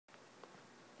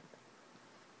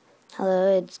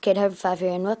Hello, it's Kid5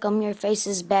 here, and welcome your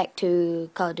faces back to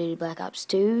Call of Duty Black Ops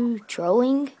 2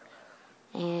 Trolling.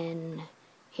 And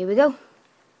here we go.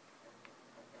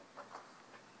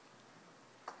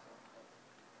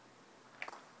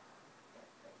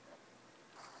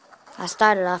 I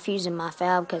started off using my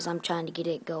FAL because I'm trying to get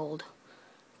it gold.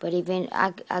 But even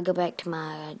I go back to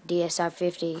my DSR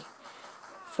 50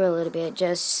 for a little bit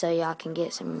just so y'all can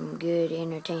get some good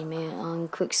entertainment on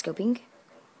quick scoping.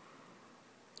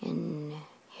 And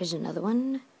here's another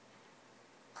one.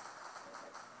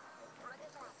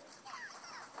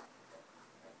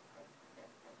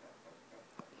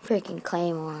 Freaking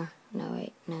Claymore. No,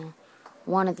 wait, no.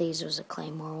 One of these was a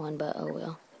Claymore one, but oh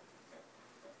well.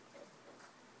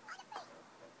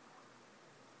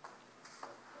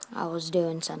 I was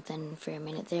doing something for a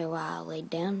minute there while I laid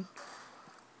down.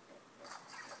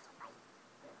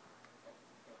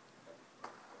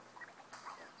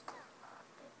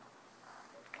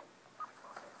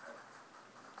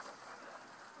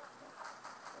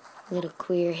 Little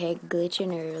queer head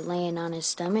glitching or laying on his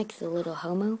stomach, the little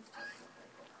homo.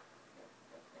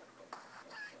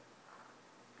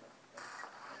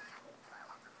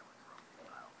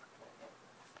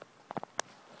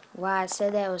 Why I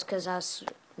said that was because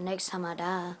next time I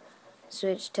die,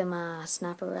 switch to my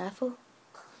sniper rifle.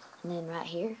 And then right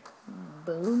here,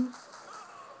 boom.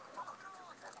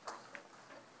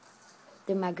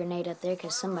 Threw my grenade up there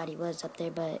because somebody was up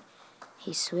there, but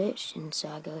he switched. And so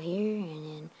I go here and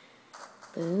then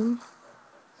boom.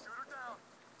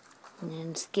 And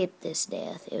then skip this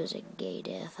death. It was a gay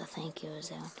death. I think it was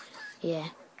that one. Yeah.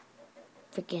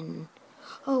 Freaking.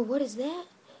 Oh, what is that?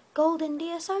 Golden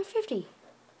DSR 50.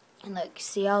 And look,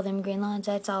 see all them green lines?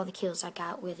 That's all the kills I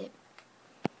got with it.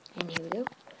 And here we go.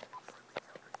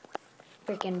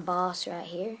 Freaking boss right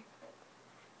here.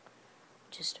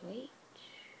 Just wait.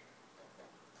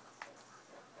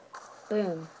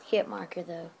 Boom. Hit marker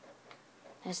though.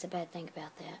 That's the bad thing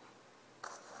about that.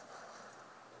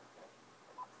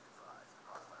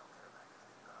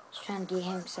 Just trying to get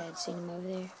him because I had seen him over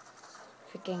there.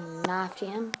 Freaking knifed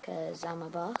him because I'm a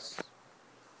boss.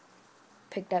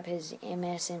 Picked up his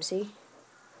MSMC.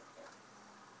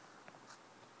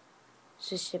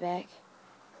 Switched it back.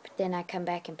 But then I come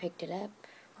back and picked it up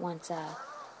once I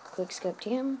quick scoped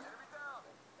him.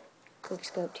 Quick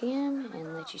scoped him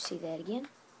and let you see that again.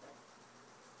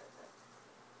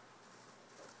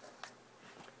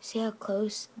 See how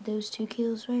close those two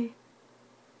kills were?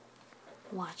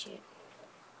 Watch it.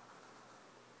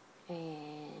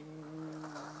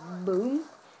 And boom.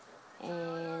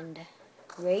 And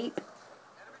rape.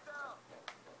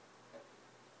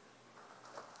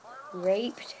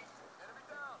 Raped.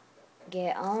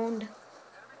 Get owned.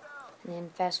 And then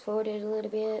fast forwarded a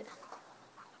little bit.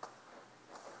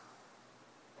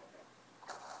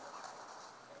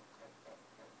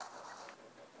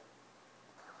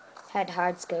 Had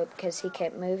hard scope because he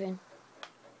kept moving.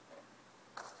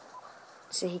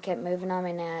 So he kept moving on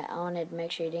me, and I wanted to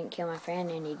make sure he didn't kill my friend,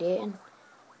 and he didn't.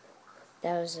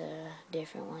 That was a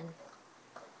different one.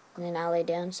 And then I lay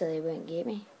down so they wouldn't get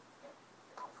me.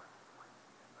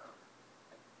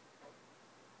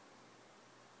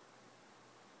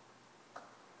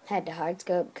 Had to hard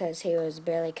scope because he was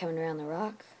barely coming around the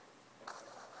rock.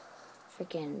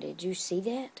 Freaking, did you see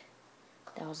that?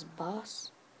 That was a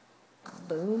boss.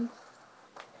 Boom.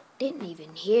 Didn't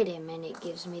even hit him and it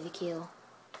gives me the kill.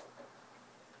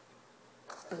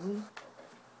 Boom.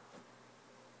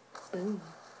 Boom.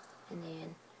 And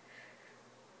then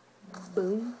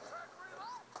boom.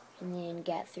 And then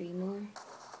got 3 more.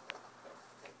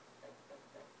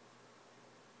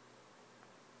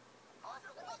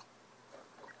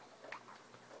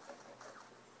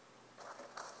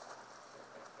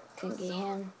 Couldn't get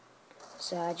him.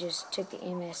 So I just took the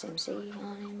MSMC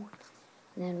on him.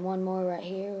 And then one more right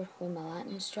here with my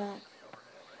lightning strike.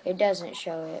 It doesn't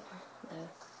show it though.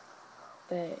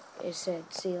 But it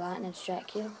said see lightning strike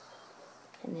kill.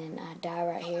 And then I die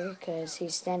right here because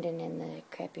he's standing in the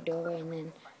crappy doorway. And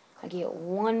then I get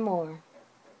one more.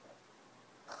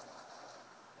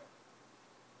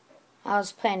 I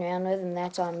was playing around with him,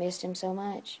 that's why I missed him so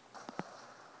much.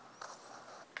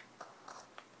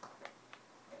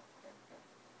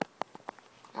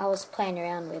 I was playing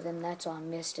around with him, that's why I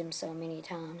missed him so many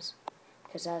times.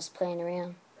 Because I was playing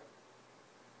around.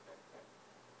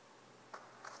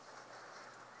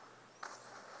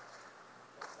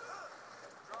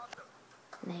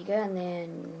 And there you go, and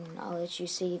then I'll let you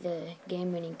see the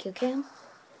game-winning kill cam.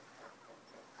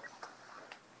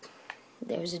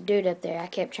 There was a dude up there I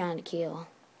kept trying to kill.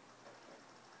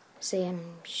 See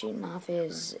him shooting off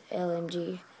his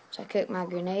LMG. So I cooked my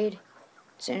grenade.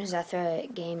 As soon as I throw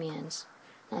it, game ends.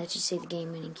 I'll let you see the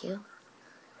game-winning kill.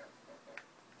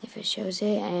 If it shows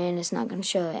it, and it's not going to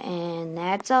show it. And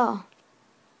that's all.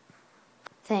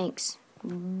 Thanks.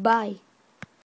 Bye.